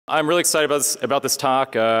I'm really excited about this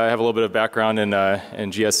talk. I have a little bit of background in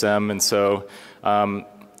GSM, and so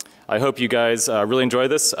I hope you guys really enjoy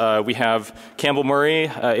this. We have Campbell Murray,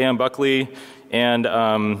 A.M. Buckley, and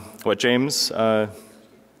James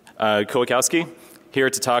Kowakowski here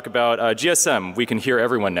to talk about GSM. We can hear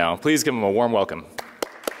everyone now. Please give them a warm welcome.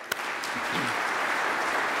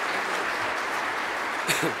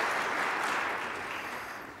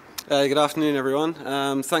 Good afternoon, everyone.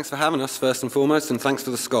 Thanks for having us, first and foremost, and thanks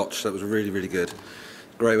for the scotch. That was really, really good.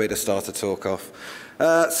 Great way to start a talk off.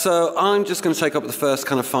 So I'm just going to take up the first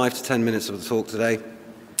kind of 5 to 10 minutes of the talk today.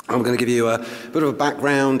 I'm going to give you a bit of a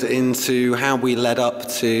background into how we led up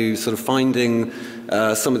to sort of finding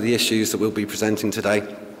some of the issues that we'll be presenting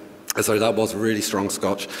today. Sorry, that was a really strong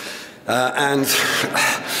scotch. And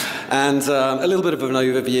a little bit of an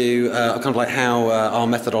overview, kind of like how our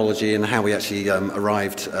methodology and how we actually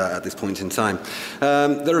arrived at this point in time.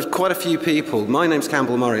 There are quite a few people. My name's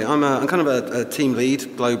Campbell Murray. I'm kind of a team lead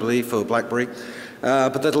globally for BlackBerry.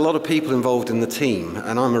 But there's a lot of people involved in the team,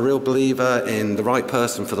 and I'm a real believer in the right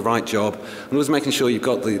person for the right job, and always making sure you've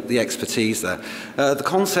got the expertise there. The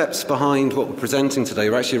concepts behind what we're presenting today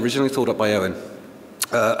were actually originally thought up by Owen.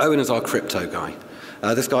 Owen is our crypto guy.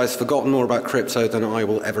 This guy's forgotten more about crypto than I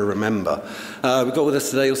will ever remember. We've got with us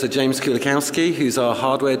today also James Kowakowski, who's our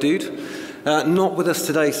hardware dude. Not with us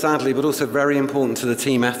today, sadly, but also very important to the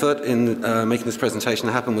team effort in making this presentation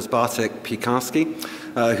happen was Bartek Piekarski,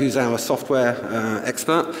 who's our software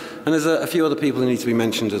expert. And there's a few other people who need to be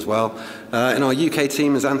mentioned as well. In our UK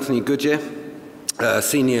team is Anthony Goodyear,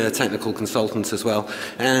 senior technical consultant as well,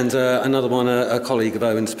 and another one, a colleague of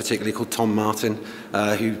Owen's particularly called Tom Martin,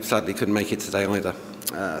 who sadly couldn't make it today either.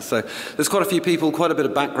 So there's quite a few people, quite a bit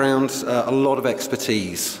of background, a lot of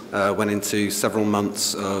expertise went into several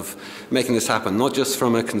months of making this happen, not just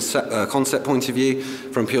from a concept point of view,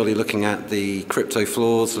 from purely looking at the crypto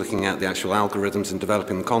flaws, looking at the actual algorithms and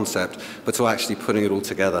developing the concept, but to actually putting it all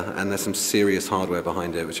together, and there's some serious hardware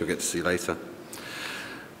behind it, which we'll get to see later.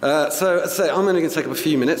 So as I say, I'm only going to take up a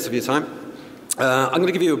few minutes of your time. I'm going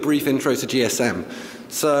to give you a brief intro to GSM.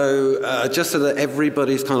 So just so that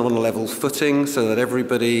everybody's kind of on a level footing, so that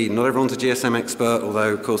not everyone's a GSM expert,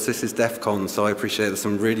 although of course this is DEF CON, so I appreciate there's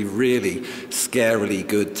some really, really scarily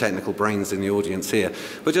good technical brains in the audience here.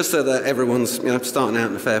 But just so that everyone's starting out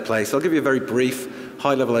in a fair place, I'll give you a very brief,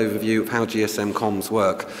 high-level overview of how GSM comms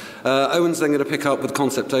work. Owen's then going to pick up with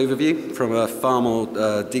concept overview from a far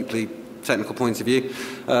more deeply technical point of view.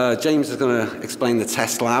 James is going to explain the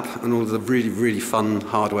test lab and all of the really, really fun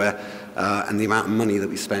hardware and the amount of money that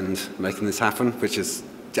we spend making this happen, which is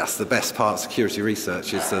just the best part of security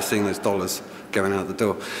research, is seeing those dollars going out the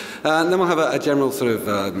door. And then we'll have a general sort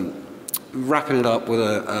of wrapping it up with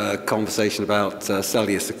a conversation about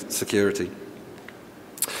cellular security.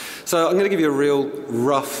 So I'm going to give you a real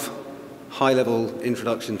rough, high-level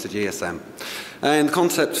introduction to GSM. And the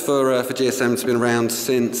concept for GSM has been around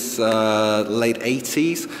since the late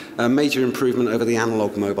 80s, a major improvement over the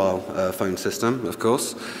analog mobile phone system, of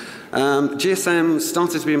course. GSM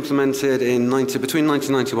started to be implemented between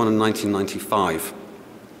 1991 and 1995.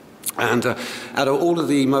 And out of all of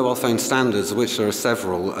the mobile phone standards, of which there are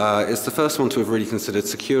several, it's the first one to have really considered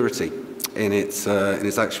security in its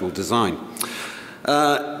actual design.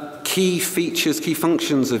 Key features, key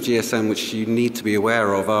functions of GSM which you need to be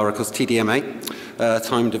aware of are, of course, TDMA,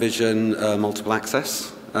 time division, multiple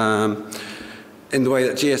access, in the way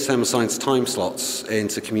that GSM assigns time slots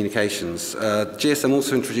into communications. GSM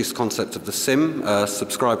also introduced the concept of the SIM,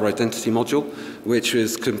 subscriber identity module, which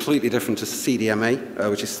is completely different to CDMA,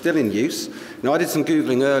 which is still in use. Now, I did some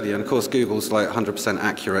Googling earlier, and of course, Google's like 100%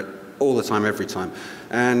 accurate all the time, every time.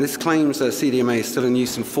 And this claims that CDMA is still in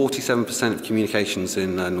use in 47% of communications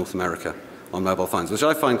in North America on mobile phones, which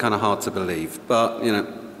I find kind of hard to believe. But,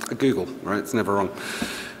 Google, right? It's never wrong.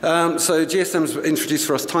 So GSM's introduced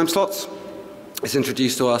for us time slots. It's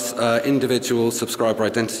introduced to us individual subscriber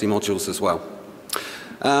identity modules as well.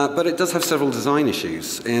 But it does have several design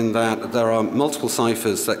issues in that there are multiple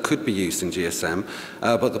ciphers that could be used in GSM,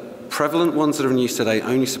 but the prevalent ones that are in use today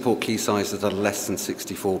only support key sizes that are less than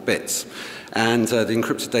 64 bits. And the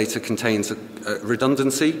encrypted data contains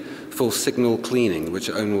redundancy for signal cleaning, which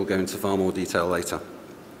Owen will go into far more detail later.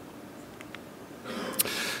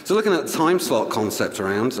 So looking at the time slot concept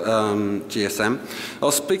around GSM,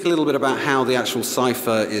 I'll speak a little bit about how the actual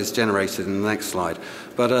cipher is generated in the next slide.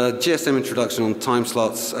 But GSM introduction on time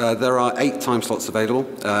slots, there are 8 time slots available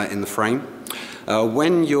in the frame.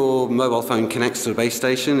 When your mobile phone connects to a base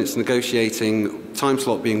station, it's negotiating time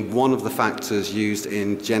slot being one of the factors used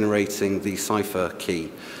in generating the cipher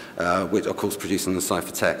key, which of course producing the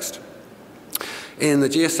cipher text. In the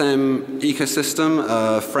GSM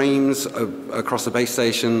ecosystem, frames across the base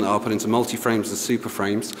station are put into multi-frames and super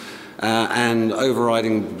frames, and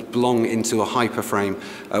overriding belong into a hyperframe,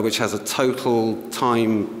 which has a total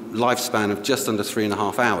time lifespan of just under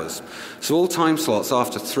 3.5 hours. So all time slots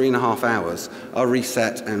after 3.5 hours are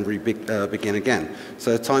reset and begin again.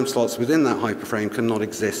 So time slots within that hyperframe cannot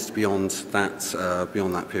exist beyond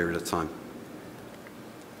that period of time.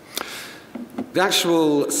 The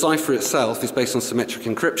actual cipher itself is based on symmetric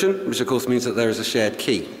encryption, which of course means that there is a shared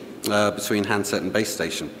key between handset and base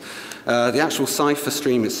station. The actual cipher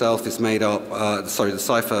stream itself is made up, the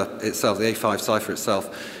cipher itself, the A5 cipher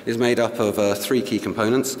itself, is made up of 3 key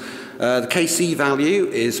components. The KC value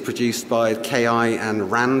is produced by KI and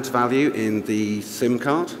RAND value in the SIM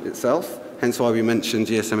card itself. Hence why we mentioned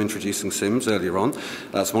GSM introducing SIMs earlier on.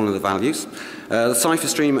 That's one of the values. The cipher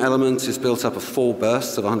stream element is built up of 4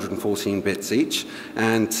 bursts of 114 bits each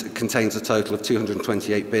and contains a total of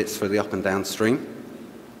 228 bits for the up and down stream.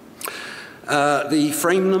 The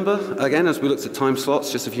frame number, again, as we looked at time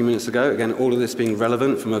slots just a few minutes ago, again, all of this being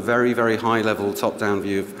relevant from a very, very high level top-down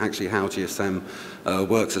view of actually how GSM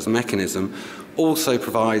works as a mechanism, also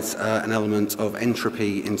provides an element of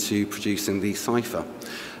entropy into producing the cipher.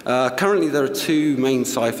 Currently, there are 2 main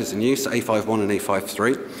ciphers in use, A51 and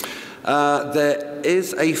A53. There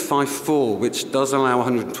is A54, which does allow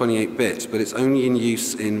 128 bits, but it's only in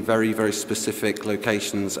use in very, very specific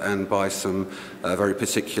locations and by some very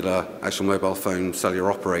particular actual mobile phone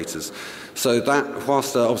cellular operators. So that,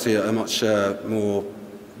 whilst obviously a much more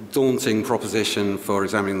daunting proposition for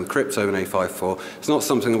examining the crypto in A54, it's not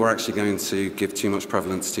something that we're actually going to give too much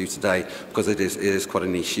prevalence to today because it is quite a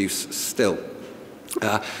niche use still.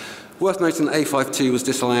 Worth noting that A52 was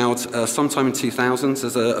disallowed sometime in 2000.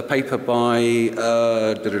 There's a paper by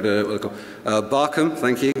Barkham,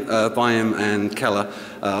 thank you, Byam and Keller,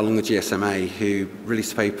 along with GSMA, who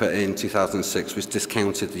released a paper in 2006 which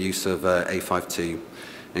discounted the use of A52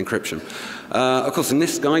 encryption. Of course,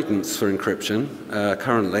 NIST guidance for encryption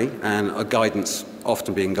currently, and a guidance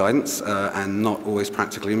often being guidance and not always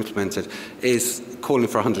practically implemented, is calling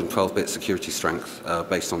for 112-bit security strength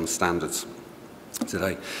based on the standards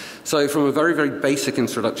today. So from a very, very basic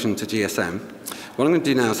introduction to GSM, what I'm going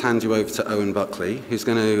to do now is hand you over to Owen Buckley, who's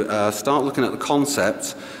going to start looking at the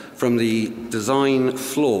concept from the design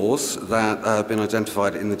flaws that have been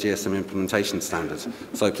identified in the GSM implementation standards.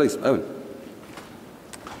 So please, Owen.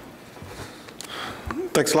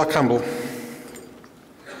 Thanks a lot, Campbell.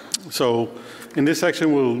 So in this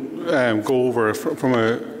section we'll go over from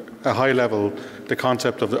a high level the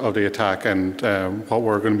concept of the attack and what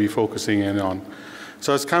we're going to be focusing in on.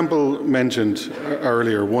 So as Campbell mentioned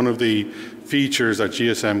earlier, one of the features that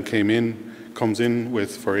GSM comes in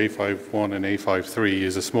with for A51 and A53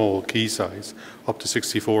 is a small key size, up to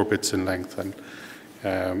 64 bits in length. And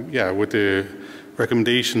yeah, with the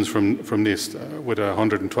recommendations from NIST with a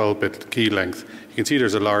 112-bit key length, you can see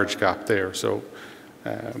there's a large gap there. So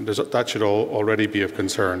that should already be of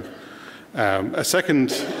concern. A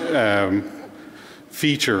second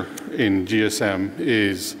feature in GSM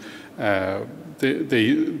is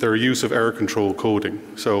their use of error control coding.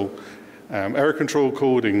 So error control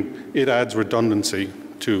coding, it adds redundancy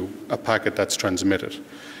to a packet that's transmitted.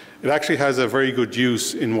 It actually has a very good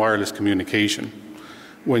use in wireless communication.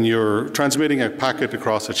 When you're transmitting a packet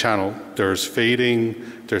across a channel, there's fading,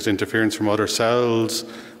 there's interference from other cells,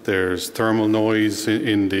 there's thermal noise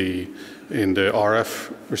in the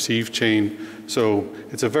RF receive chain. So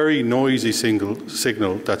it's a very noisy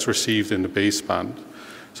signal that's received in the baseband.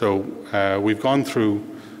 So we've gone through,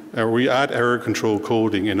 we add error control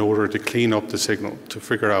coding in order to clean up the signal, to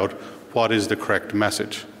figure out what is the correct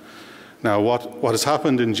message. Now what has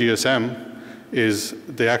happened in GSM is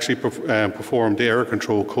they actually perform the error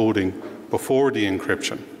control coding before the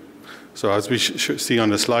encryption. So as we see on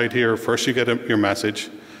the slide here, first you get your message,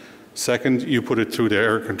 second you put it through the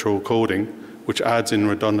error control coding, which adds in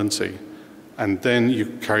redundancy, and then you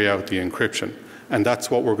carry out the encryption. And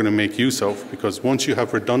that's what we're going to make use of, because once you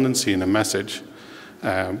have redundancy in a message,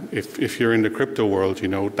 if you're in the crypto world, you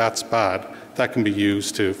know that's bad. That can be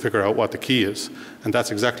used to figure out what the key is. And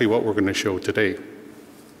that's exactly what we're going to show today.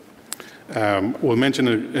 We'll mention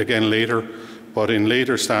it again later, but in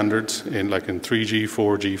later standards, like in 3G,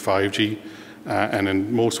 4G, 5G, and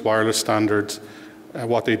in most wireless standards,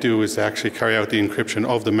 what they do is they actually carry out the encryption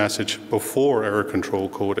of the message before error control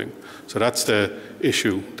coding. So that's the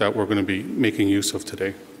issue that we're going to be making use of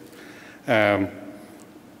today.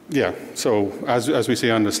 Yeah, so as we see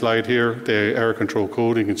on the slide here, the error control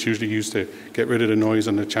coding is usually used to get rid of the noise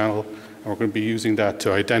on the channel, and we're going to be using that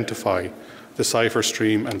to identify the cipher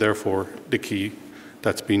stream and therefore the key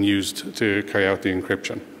that's being used to carry out the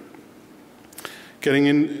encryption. Getting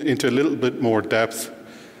into a little bit more depth,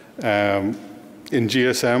 in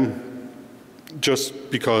GSM,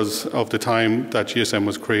 just because of the time that GSM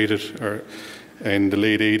was created, or in the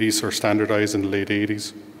late 80s, or standardized in the late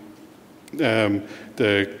 80s, the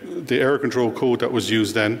error control code that was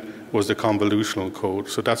used then was the convolutional code.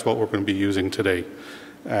 So that's what we're going to be using today.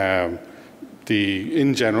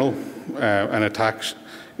 In general, an attack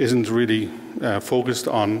isn't really focused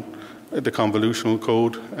on the convolutional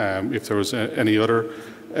code. If there was any other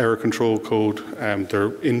error control code,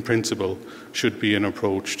 there in principle should be an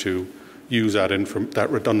approach to use that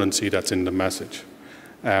redundancy that's in the message.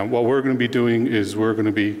 What we're going to be doing is we're going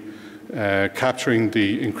to be capturing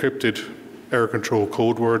the encrypted error control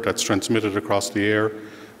code word that's transmitted across the air.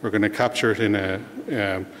 We're going to capture it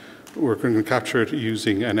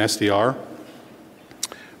using an SDR.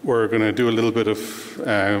 We're going to do a little bit of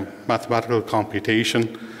mathematical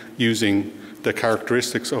computation using the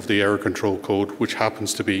characteristics of the error control code, which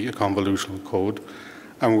happens to be a convolutional code.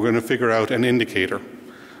 And we're going to figure out an indicator.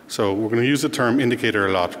 So we're going to use the term indicator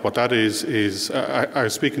a lot. What that is I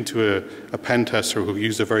was speaking to a pen tester who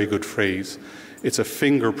used a very good phrase. It's a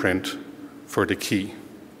fingerprint for the key.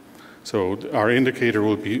 So our indicator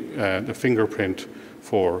will be the fingerprint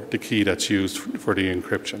for the key that's used for the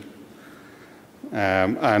encryption.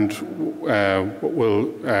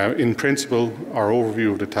 In principle, our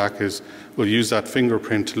overview of the attack is we'll use that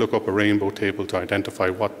fingerprint to look up a rainbow table to identify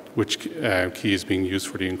which key is being used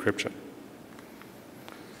for the encryption.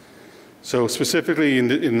 So specifically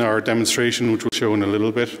in our demonstration, which we'll show in a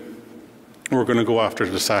little bit, we're going to go after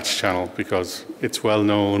the SATS channel because it's well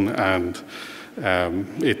known and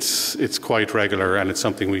it's quite regular, and it's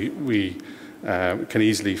something we can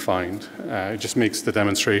easily find. It just makes the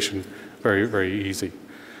demonstration very, very easy.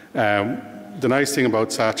 The nice thing about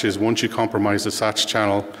SATS is once you compromise the SATS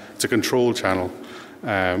channel, it's a control channel.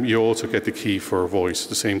 You also get the key for voice.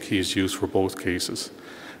 The same key is used for both cases.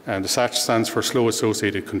 And the SATS stands for Slow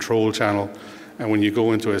Associated Control Channel. And when you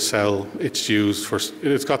go into a cell,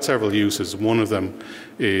 it's got several uses. One of them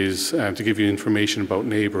is to give you information about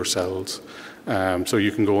neighbor cells. So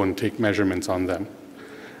you can go and take measurements on them.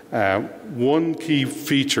 One key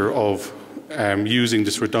feature of using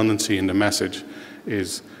this redundancy in the message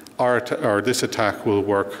is this attack will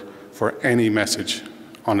work for any message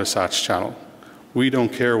on the SATS channel. We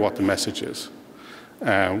don't care what the message is.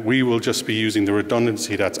 We will just be using the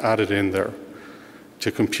redundancy that's added in there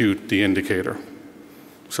to compute the indicator.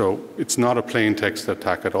 So it's not a plain text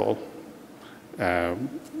attack at all.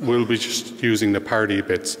 We'll be just using the parity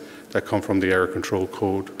bits that come from the error control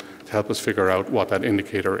code to help us figure out what that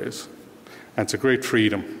indicator is. And it's a great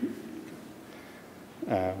freedom.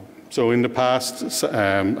 So in the past,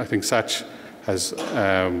 I think SATS has,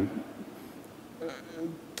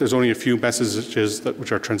 there's only a few messages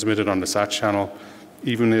which are transmitted on the SATS channel.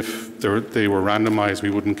 Even if they were randomized, we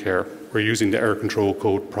wouldn't care. We're using the error control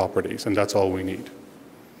code properties, and that's all we need.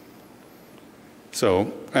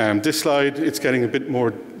 So this slide, it's getting a bit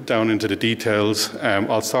more down into the details.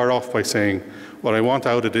 I'll start off by saying what I want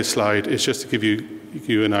out of this slide is just to give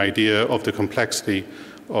you an idea of the complexity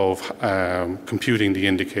of computing the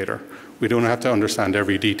indicator. We don't have to understand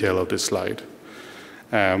every detail of this slide.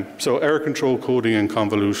 So error control coding and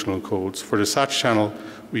convolutional codes. For the SATS channel,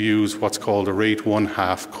 we use what's called a rate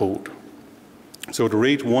 1/2 code. So the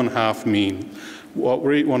rate 1/2 what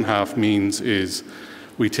rate 1/2 means is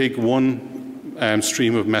we take one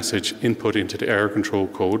stream of message input into the error control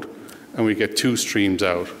code, and we get two streams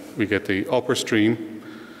out. We get the upper stream,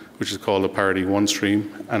 which is called the parity 1 stream,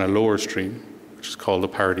 and a lower stream, which is called the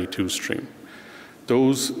parity 2 stream.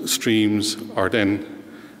 Those streams are then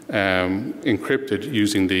encrypted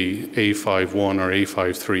using the A51 or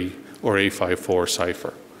A53 or A54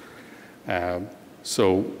 cipher.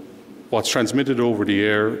 So what's transmitted over the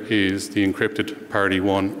air is the encrypted parity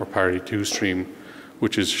 1 or parity 2 stream,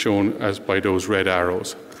 which is shown as by those red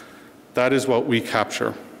arrows. That is what we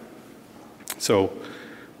capture. So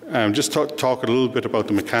just talk a little bit about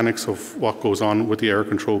the mechanics of what goes on with the error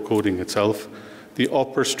control coding itself. The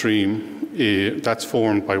upper stream, that's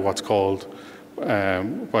formed by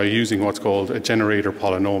by using what's called a generator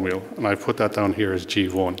polynomial, and I put that down here as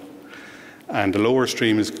G1. And the lower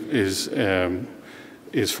stream is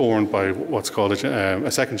formed by what's called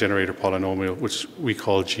a second generator polynomial, which we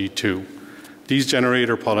call G2. These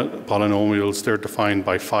generator polynomials, they're defined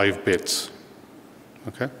by 5 bits.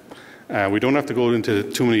 Okay? We don't have to go into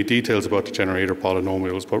too many details about the generator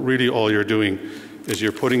polynomials, but really all you're doing is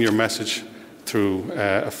you're putting your message through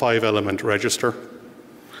a 5-element register,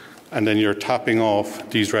 and then you're tapping off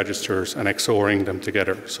these registers and XORing them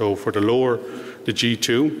together. So for the lower the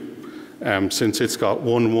G2, since it's got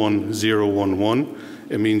 11011,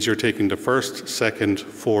 it means you're taking the first, second,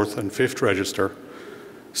 fourth, and fifth register,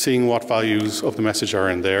 seeing what values of the message are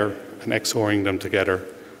in there, and XORing them together,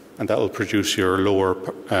 and that will produce your lower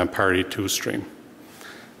parity 2 stream.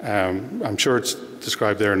 I'm sure it's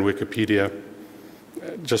described there in Wikipedia.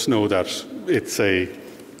 Just know that it's a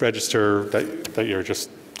register that you're just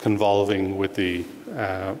convolving with the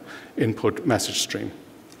input message stream.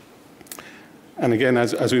 And again,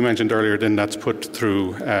 as we mentioned earlier, then that's put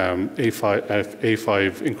through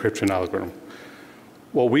A5 encryption algorithm.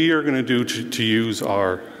 What we are going to do to use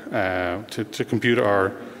our, to compute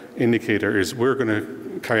our indicator is we're going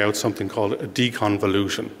to carry out something called a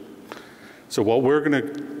deconvolution. So what we're going to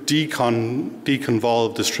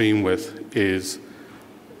deconvolve the stream with is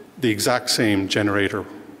the exact same generator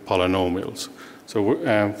polynomials.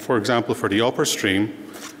 So for example, for the upper stream,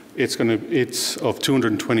 it's of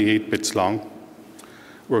 228 bits long.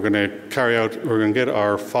 We're going to get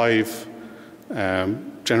our 5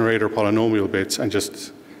 generator polynomial bits and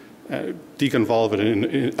just deconvolve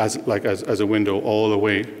it as a window all the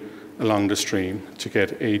way along the stream to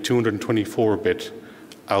get a 224-bit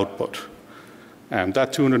output.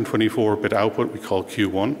 That 224-bit output we call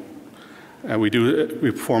Q1. We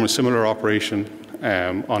perform a similar operation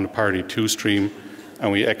on the parity 2 stream,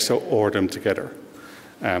 and we XOR them together.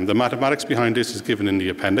 The mathematics behind this is given in the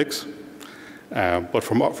appendix, but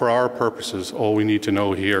for our purposes, all we need to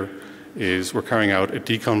know here is we're carrying out a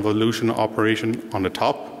deconvolution operation on the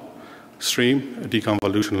top stream, a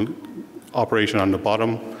deconvolution operation on the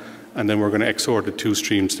bottom, and then we're going to XOR the 2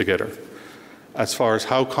 streams together. As far as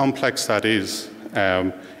how complex that is,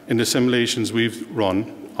 in the simulations we've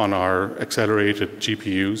run on our accelerated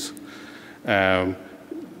GPUs,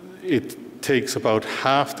 it takes about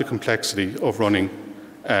half the complexity of running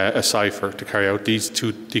a cipher to carry out these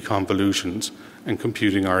 2 deconvolutions and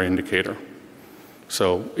computing our indicator.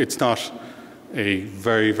 So it's not a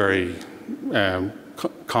very, very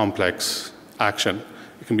complex action.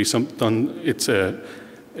 It can be done.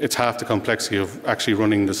 It's half the complexity of actually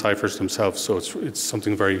running the ciphers themselves. So it's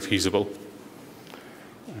something very feasible.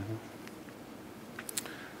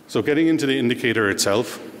 So getting into the indicator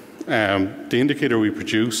itself, the indicator we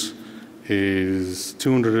produce is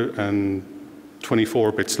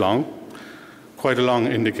 224 bits long, quite a long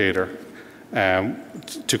indicator.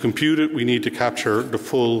 To compute it, we need to capture the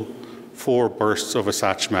full 4 bursts of a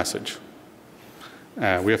SATC message.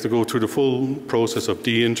 We have to go through the full process of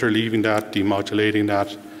deinterleaving that, demodulating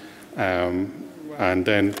that, and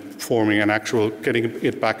then forming getting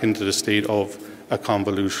it back into the state of a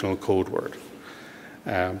convolutional code word.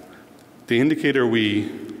 The indicator we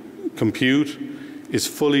compute is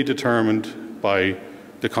fully determined by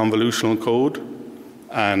the convolutional code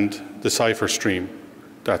and the cipher stream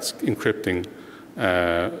that's encrypting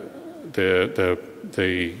the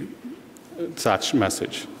SATC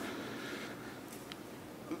message.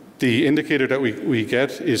 The indicator that we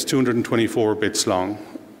get is 224 bits long.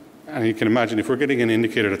 And you can imagine if we're getting an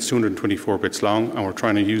indicator that's 224 bits long and we're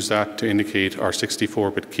trying to use that to indicate our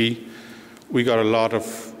 64-bit key, we got a lot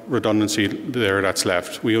of redundancy there that's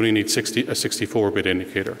left. We only need a 64-bit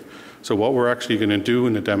indicator. So what we're actually going to do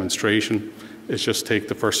in the demonstration is just take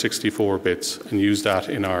the first 64 bits and use that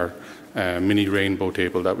in our mini rainbow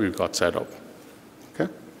table that we've got set up.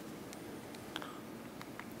 Okay?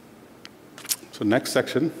 So next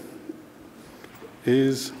section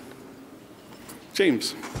is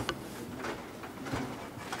James.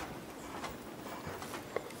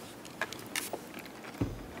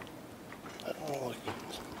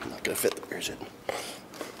 Gonna fit. Where's it?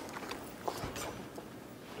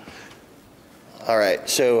 All right.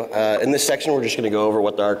 So in this section, we're just going to go over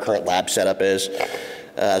what our current lab setup is.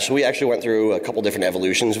 So we actually went through a couple different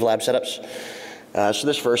evolutions of lab setups. So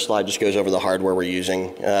this first slide just goes over the hardware we're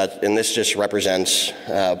using, and this just represents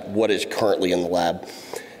what is currently in the lab.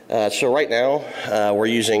 So right now, we're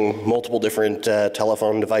using multiple different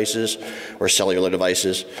telephone devices or cellular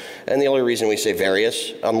devices. And the only reason we say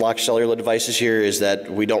various unlocked cellular devices here is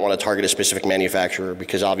that we don't want to target a specific manufacturer,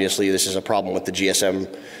 because obviously this is a problem with the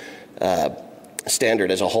GSM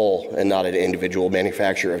standard as a whole and not an individual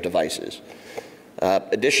manufacturer of devices.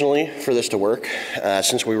 Additionally, for this to work,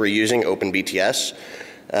 since we were using OpenBTS,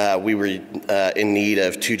 we were in need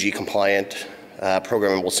of 2G compliant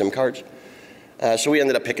programmable SIM cards. So we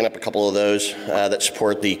ended up picking up a couple of those that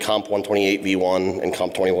support the COMP128v1 and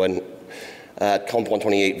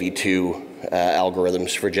COMP128v2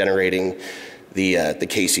 algorithms for generating the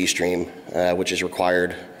KC stream, which is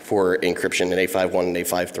required for encryption in A51 and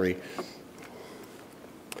A53.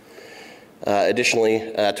 Additionally,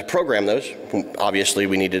 to program those, obviously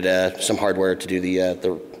we needed some hardware to do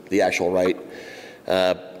the actual write.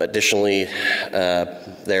 Additionally,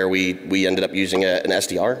 there we ended up using an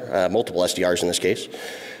SDR, multiple SDRs in this case.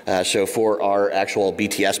 So for our actual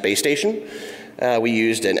BTS base station, we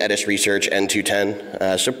used an Edis Research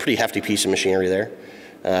N210, so pretty hefty piece of machinery there.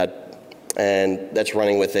 And that's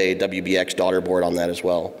running with a WBX daughter board on that as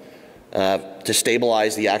well. To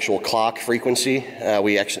stabilize the actual clock frequency,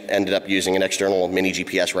 we ended up using an external mini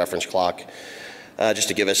GPS reference clock just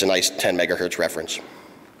to give us a nice 10 megahertz reference.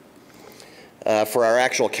 For our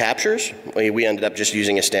actual captures, we ended up just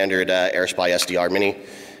using a standard AirSpy SDR Mini.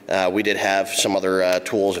 We did have some other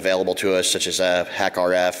tools available to us, such as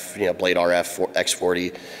HackRF, Blade RF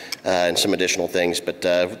X40, and some additional things, but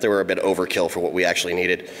they were a bit overkill for what we actually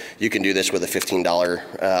needed. You can do this with a $15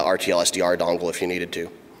 RTL SDR dongle if you needed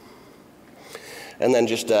to. And then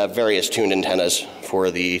just various tuned antennas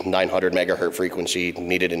for the 900 megahertz frequency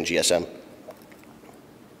needed in GSM.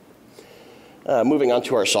 Moving on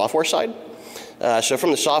to our software side. So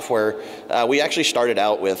from the software, we actually started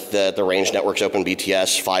out with the Range Networks Open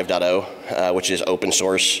BTS 5.0, which is open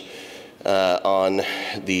source on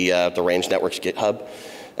the Range Networks GitHub.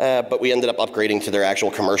 But we ended up upgrading to their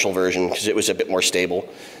actual commercial version because it was a bit more stable.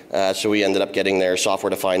 So we ended up getting their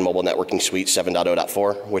software-defined mobile networking suite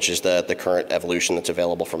 7.0.4, which is the current evolution that's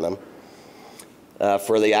available from them.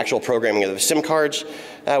 For the actual programming of the SIM cards,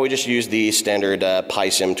 we just used the standard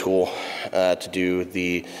PySim tool to do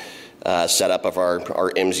the setup of our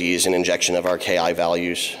IMSIs and injection of our KI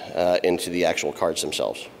values into the actual cards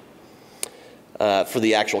themselves. For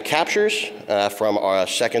the actual captures from our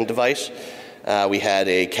second device, we had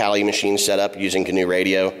a Kali machine set up using GNU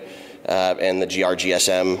Radio and the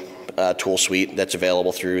GSM tool suite that's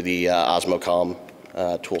available through the Osmocom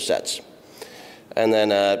tool sets. And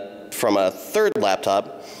then from a third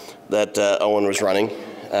laptop that Owen was running,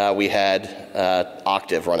 we had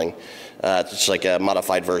Octave running. It's like a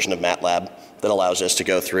modified version of MATLAB that allows us to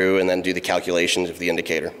go through and then do the calculations of the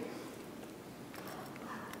indicator.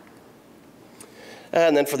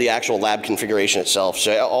 And then for the actual lab configuration itself,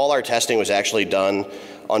 so all our testing was actually done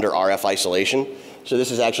under RF isolation. So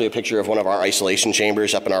this is actually a picture of one of our isolation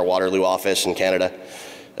chambers up in our Waterloo office in Canada.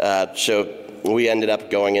 So we ended up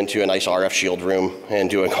going into a nice RF shield room and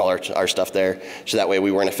doing all our stuff there. So that way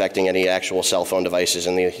we weren't affecting any actual cell phone devices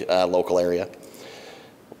in the local area.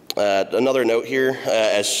 Another note here,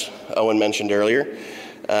 as Owen mentioned earlier,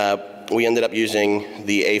 we ended up using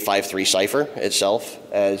the A53 cipher itself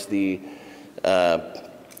as the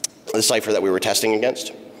cipher that we were testing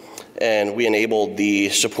against. And we enabled the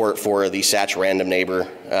support for the SATS random neighbor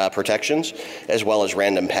protections as well as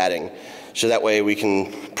random padding. So that way we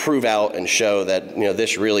can prove out and show that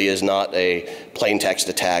this really is not a plain text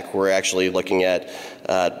attack. We're actually looking at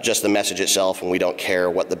just the message itself, and we don't care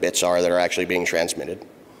what the bits are that are actually being transmitted.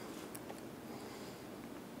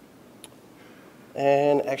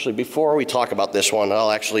 And actually, before we talk about this one,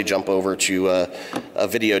 I'll actually jump over to a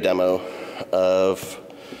video demo of,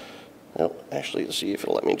 well, actually, let's see if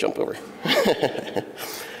it'll let me jump over.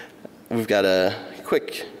 We've got a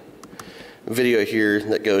quick video here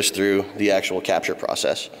that goes through the actual capture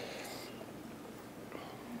process.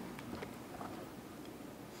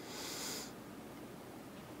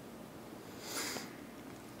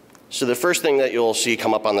 So the first thing that you'll see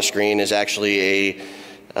come up on the screen is actually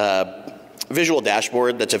a visual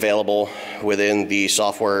dashboard that's available within the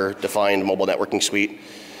software-defined mobile networking suite.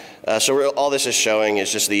 So all this is showing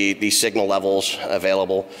is just the signal levels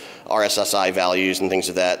available, RSSI values and things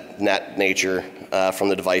of that nature from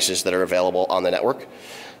the devices that are available on the network.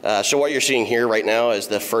 So what you're seeing here right now is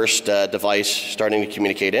the first device starting to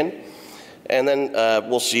communicate in. And then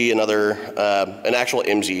we'll see an actual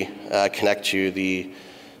IMSI connect to the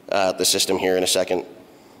system here in a second.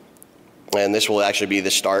 And this will actually be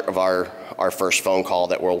the start of our first phone call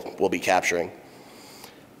that we'll be capturing.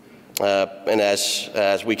 And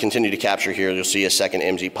as we continue to capture here, you'll see a second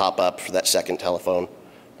IMSI pop up for that second telephone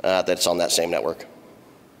that's on that same network.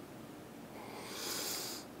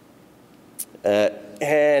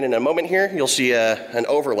 And in a moment here, you'll see an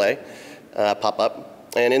overlay pop up.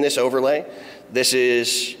 And in this overlay, this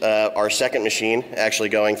is our second machine actually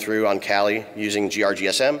going through on Kali using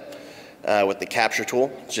GSM with the capture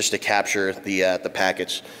tool, just to capture the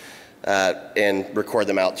packets and record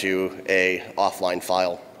them out to a offline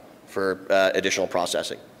file for additional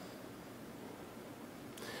processing.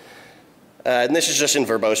 And this is just in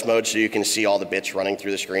verbose mode, so you can see all the bits running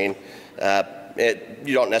through the screen.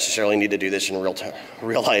 You don't necessarily need to do this in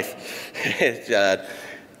real life. It's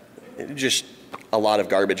just a lot of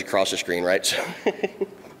garbage across the screen, right?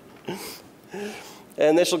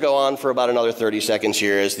 And this will go on for about another 30 seconds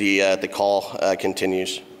here as the call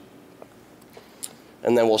continues.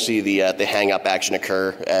 And then we'll see the hang up action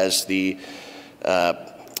occur as the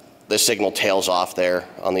signal tails off there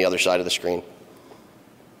on the other side of the screen.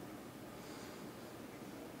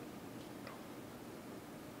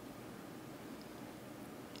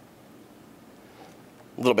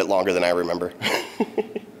 A little bit longer than I remember.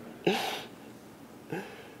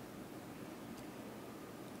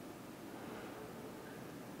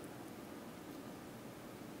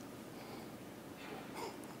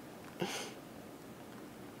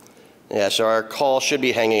 Yeah, so our call should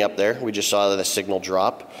be hanging up there. We just saw the signal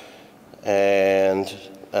drop, and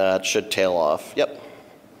it should tail off. Yep.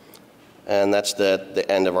 And that's the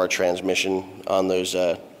end of our transmission on those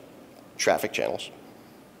traffic channels.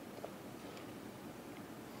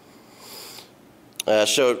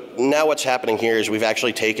 So now what's happening here is we've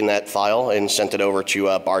actually taken that file and sent it over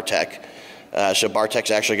to Bartek. So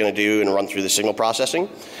Bartek's actually going to do and run through the signal processing.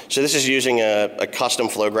 So this is using a custom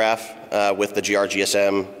flow graph with the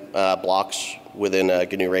GSM blocks within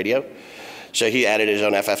GNU Radio. So he added his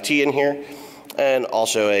own FFT in here and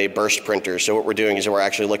also a burst printer. So what we're doing is we're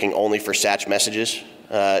actually looking only for SATC messages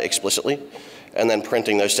explicitly and then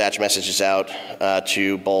printing those SATC messages out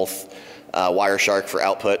to both Wireshark for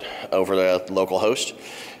output over the local host,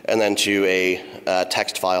 and then to a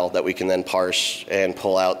text file that we can then parse and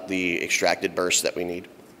pull out the extracted bursts that we need.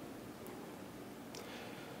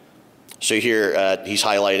 So here he's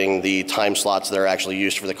highlighting the time slots that are actually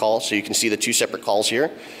used for the call. So you can see the two separate calls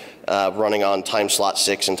here running on time slot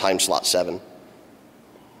 6 and time slot 7.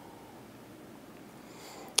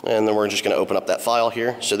 And then we're just going to open up that file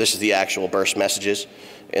here. So this is the actual burst messages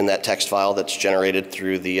in that text file that's generated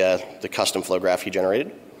through the custom flow graph he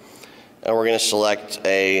generated. And we're going to select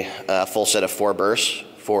a full set of 4 bursts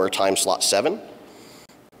for time slot 7,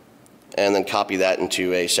 and then copy that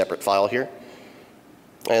into a separate file here.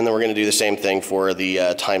 And then we're going to do the same thing for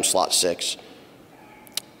the time slot 6.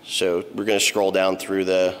 So we're going to scroll down through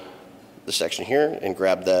the section here and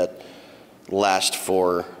grab the last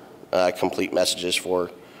 4 complete messages for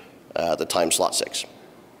the time slot 6.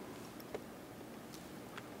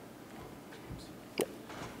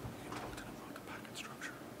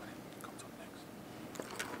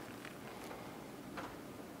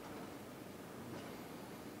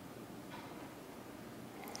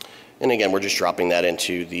 And again, we're just dropping that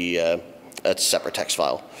into a separate text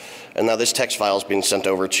file. And now this text file is being sent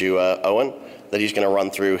over to Owen, that he's going to run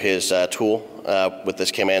through his tool with this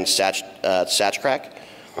command satchcrack.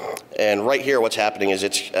 And right here, what's happening is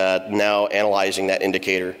it's now analyzing that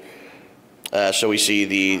indicator. So we see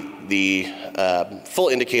the full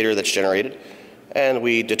indicator that's generated, and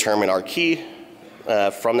we determine our key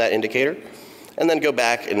from that indicator, and then go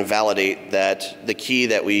back and validate that the key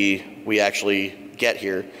that we actually get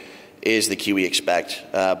here is the key we expect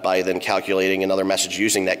by then calculating another message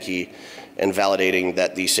using that key and validating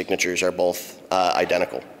that these signatures are both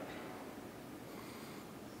identical.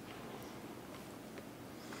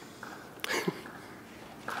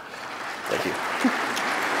 Thank you.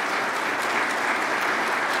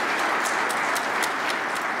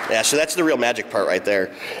 Yeah, so that's the real magic part right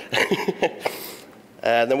there.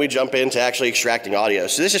 And then we jump into actually extracting audio.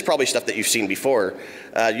 So this is probably stuff that you've seen before,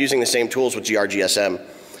 using the same tools with GRGSM.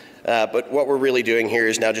 But what we're really doing here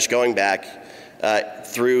is now just going back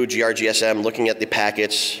through GRGSM, looking at the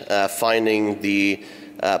packets, finding the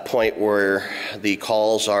point where the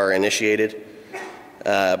calls are initiated,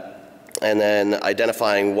 and then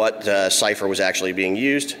identifying what cipher was actually being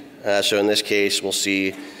used. So in this case, we'll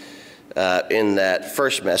see in that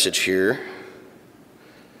first message here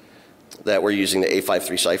that we're using the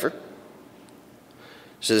A53 cipher.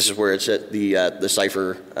 So this is where it's at the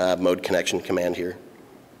cipher mode connection command here.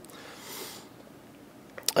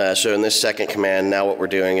 So in this second command, now what we're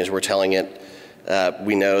doing is we're telling it,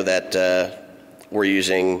 we know that we're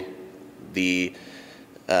using the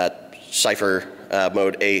cipher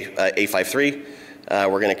mode A53.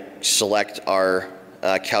 We're going to select our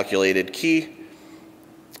calculated key,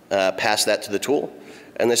 pass that to the tool,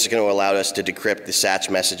 and this is going to allow us to decrypt the SATC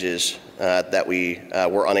messages that we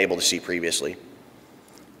were unable to see previously.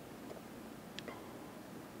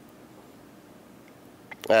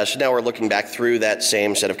 So now we're looking back through that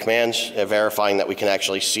same set of commands, verifying that we can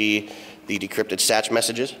actually see the decrypted SATC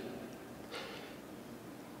messages.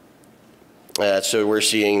 So we're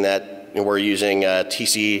seeing that we're using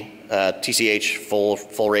TCH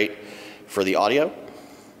full rate for the audio,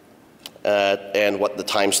 and what the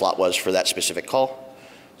time slot was for that specific call.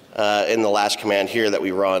 And the last command here that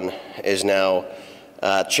we run is now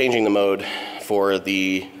changing the mode for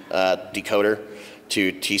the decoder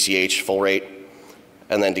to TCH full rate.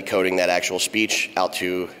 and then decoding that actual speech out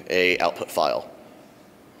to a output file.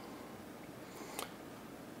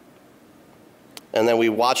 And then we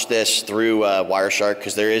watch this through Wireshark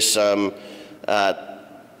because there is some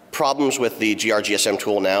problems with the GSM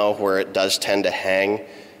tool now where it does tend to hang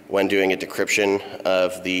when doing a decryption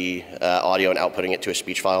of the audio and outputting it to a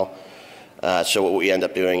speech file. So what we end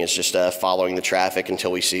up doing is just following the traffic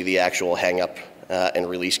until we see the actual hang up and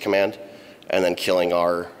release command, and then killing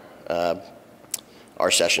our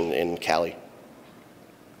session in Kali.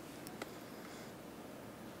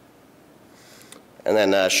 And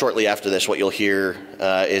then shortly after this, what you'll hear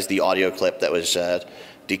is the audio clip that was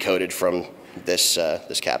decoded from this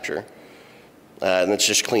capture. And it's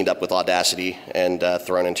just cleaned up with Audacity and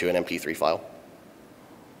thrown into an MP3 file.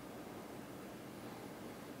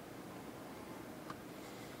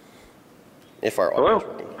 If our audio is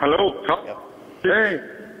working. Hello. Yep.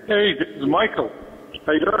 Hey, this is Michael.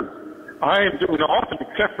 How you doing? I am doing awesome,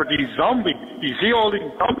 except for these zombies. You see all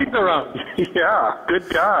these zombies around? Yeah, good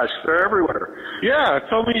gosh, they're everywhere. Yeah,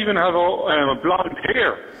 some even have blonde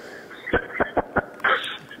hair.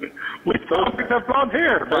 Which zombies have blonde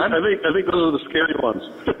hair, man? I think those are the scary ones.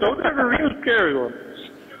 Those are the real scary ones.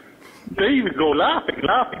 They even go laughing,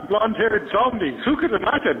 blonde-haired zombies. Who could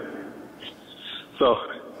imagine? So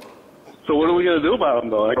what are we going to do about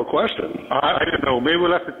them, though? I have a question. I don't know. Maybe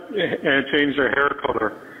we'll have to change their hair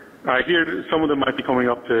color. I hear some of them might be coming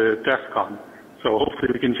up to DEF CON, so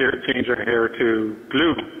hopefully we can change their hair to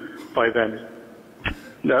blue by then.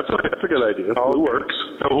 That's a good idea. Blue works.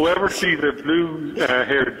 So whoever sees a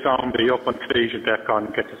blue-haired zombie up on stage at DEF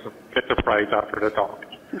CON gets a prize after the talk.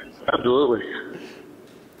 Absolutely.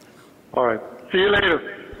 All right. See you later.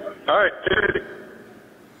 All right. Cheers.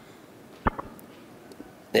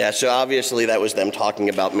 Yeah, so obviously that was them talking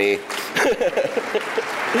about me.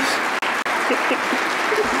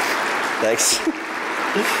 Thanks.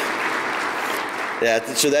 Yeah,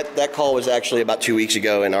 so that call was actually about 2 weeks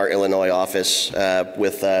ago in our Illinois office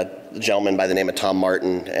with a gentleman by the name of Tom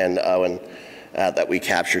Martin and Owen that we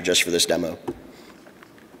captured just for this demo.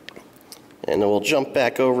 And then we'll jump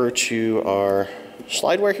back over to our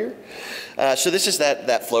slideware here. So this is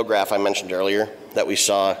that flow graph I mentioned earlier that we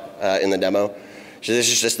saw in the demo. So this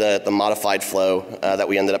is just the modified flow that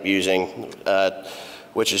we ended up using,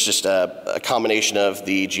 which is just a combination of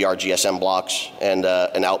the GSM blocks and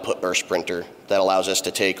an output burst printer that allows us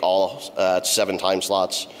to take all 8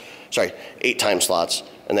 time slots,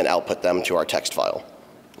 and then output them to our text file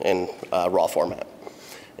in raw format.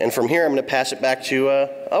 And from here, I'm going to pass it back to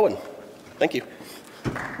Owen. Thank you.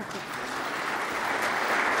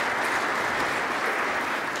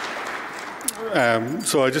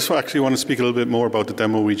 So I just actually want to speak a little bit more about the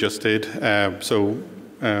demo we just did.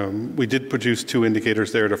 We did produce 2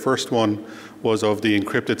 indicators there. The first one was of the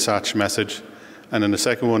encrypted SATCH message, and then the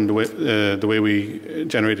second one, the way we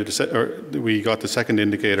generated we got the second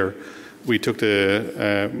indicator, we took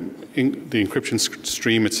the encryption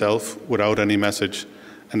stream itself without any message,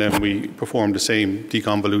 and then we performed the same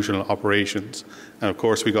deconvolutional operations. And of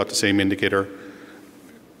course, we got the same indicator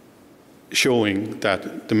showing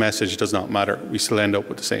that the message does not matter. We still end up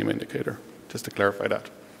with the same indicator, just to clarify that.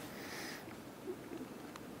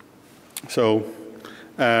 So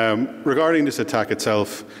regarding this attack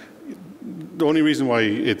itself, the only reason why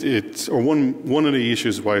one of the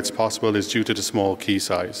issues why it's possible is due to the small key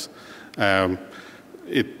size.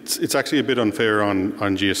 It's actually a bit unfair on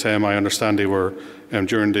GSM. I understand they were,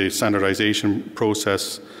 during the standardization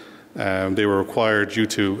process, they were required due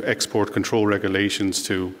to export control regulations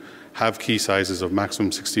to have key sizes of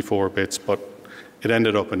maximum 64 bits, but it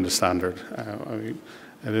ended up in the standard.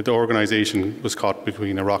 The organization was caught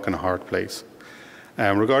between a rock and a hard place.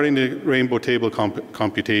 Regarding the rainbow table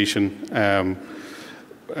computation,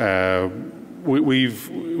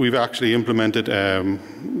 we've actually implemented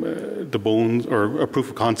the bones or a proof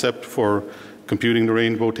of concept for computing the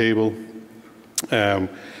rainbow table, and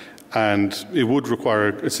it would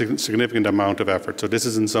require a significant amount of effort. So this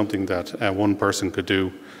isn't something that one person could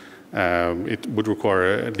do. It would require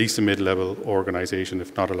at least a mid-level organization,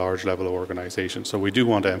 if not a large-level organization. So we do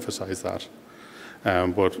want to emphasize that.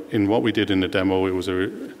 But in what we did in the demo, it was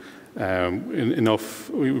enough.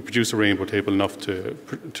 We produced a rainbow table enough to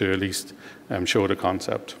at least show the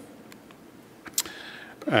concept.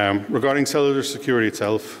 Regarding cellular security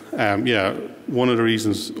itself, yeah, one of the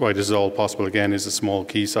reasons why this is all possible again is the small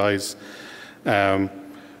key size.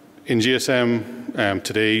 In GSM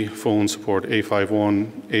today, phones support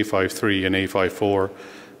A51, A53, and A54.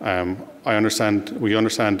 We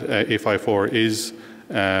understand A54 is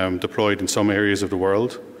deployed in some areas of the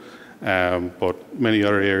world, but many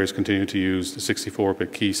other areas continue to use the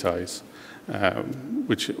 64-bit key size.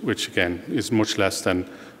 which again is much less than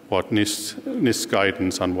what NIST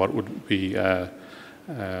guidance on what would be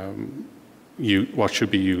what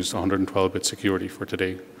should be used 112-bit security for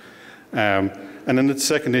today. And then the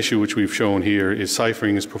second issue which we've shown here is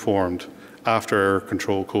ciphering is performed after error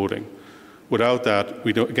control coding. Without that,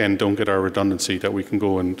 we don't get our redundancy that we can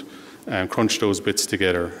go and crunch those bits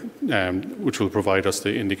together, which will provide us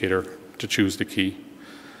the indicator to choose the key.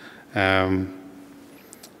 And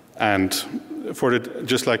for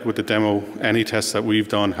just like with the demo, any test that we've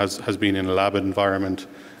done has been in a lab environment,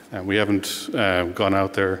 and we haven't gone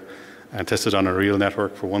out there and tested on a real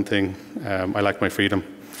network. For one thing, I like my freedom.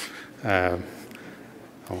 I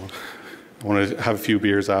want to have a few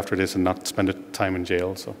beers after this and not spend time in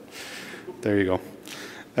jail. So there you go.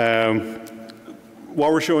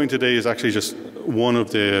 What we're showing today is actually just one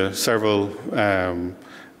of the several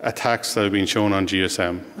attacks that have been shown on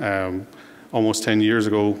GSM. Almost 10 years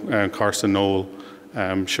ago, Carsten Knoll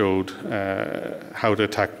showed how to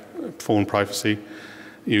attack phone privacy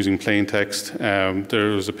using plain text.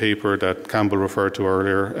 There was a paper that Campbell referred to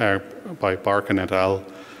earlier by Barkin et al.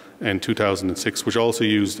 In 2006, which also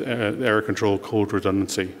used error control code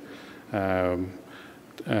redundancy to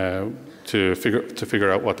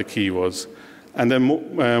figure out what the key was. And then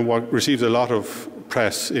what receives a lot of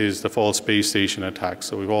press is the false base station attack.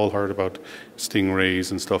 So we've all heard about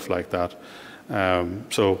stingrays and stuff like that.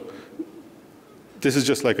 So this is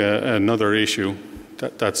just like another issue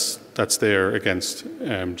that's there against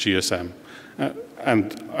GSM.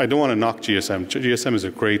 And I don't want to knock GSM. GSM is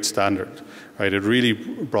a great standard, right? It really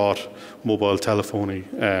brought mobile telephony,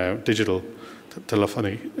 digital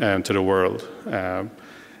telephony to the world.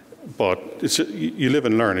 But you live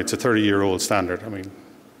and learn. It's a 30-year-old standard. I mean,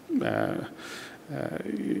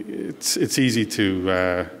 it's easy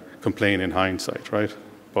to complain in hindsight, right?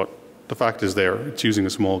 But the fact is there. It's using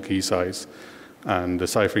a small key size, and the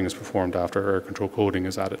ciphering is performed after error control coding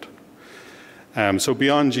is added. So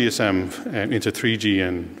beyond GSM into 3G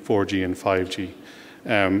and 4G and 5G,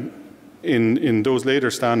 in those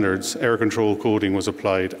later standards, error control coding was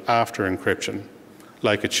applied after encryption,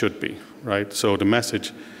 like it should be, right? So the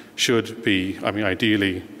message should be, I mean,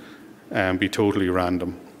 ideally, be totally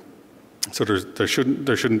random. So there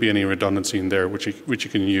shouldn't be any redundancy in there, which you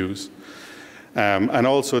can use. And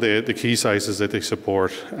also the key sizes that they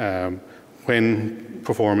support when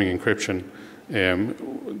performing encryption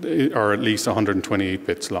are at least 128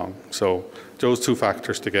 bits long. So those two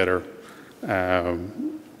factors together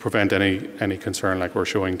prevent any concern like we're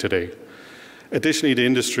showing today. Additionally, the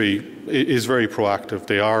industry is very proactive.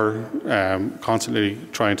 They are constantly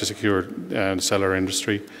trying to secure the cellular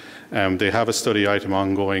industry. They have a study item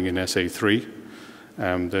ongoing in SA3,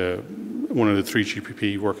 one of the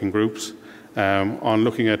 3GPP working groups, on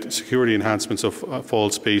looking at security enhancements of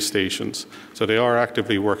false base stations. So they are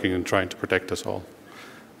actively working and trying to protect us all.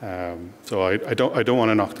 So I don't want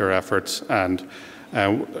to knock their efforts, and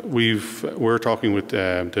we're talking with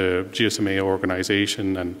the GSMA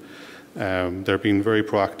organization, and they're being very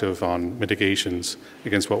proactive on mitigations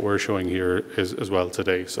against what we're showing here as well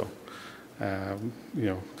today. So you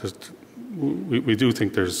know, we do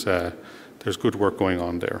think there's good work going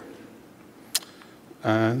on there,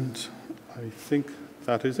 and I think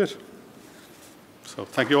that is it. So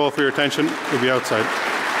thank you all for your attention. We'll be outside.